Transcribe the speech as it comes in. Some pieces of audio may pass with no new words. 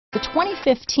The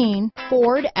 2015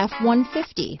 Ford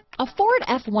F-150. A Ford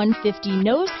F-150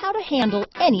 knows how to handle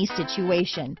any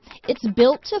situation. It's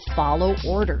built to follow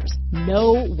orders,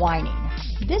 no whining.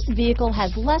 This vehicle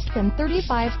has less than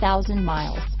 35,000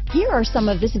 miles. Here are some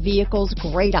of this vehicle's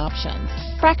great options: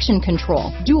 traction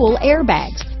control, dual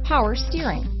airbags, power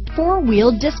steering,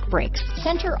 four-wheel disc brakes,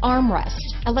 center armrest,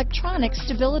 electronic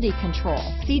stability control,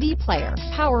 CD player,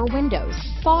 power windows,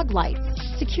 fog lights,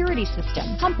 security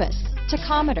system, compass,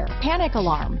 tachometer, panic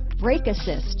alarm, brake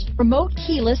assist, remote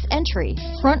keyless entry,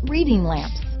 front reading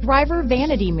lamps, driver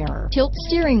vanity mirror, tilt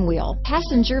steering wheel,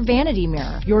 passenger vanity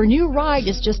mirror. Your new ride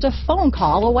is just a phone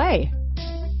call away.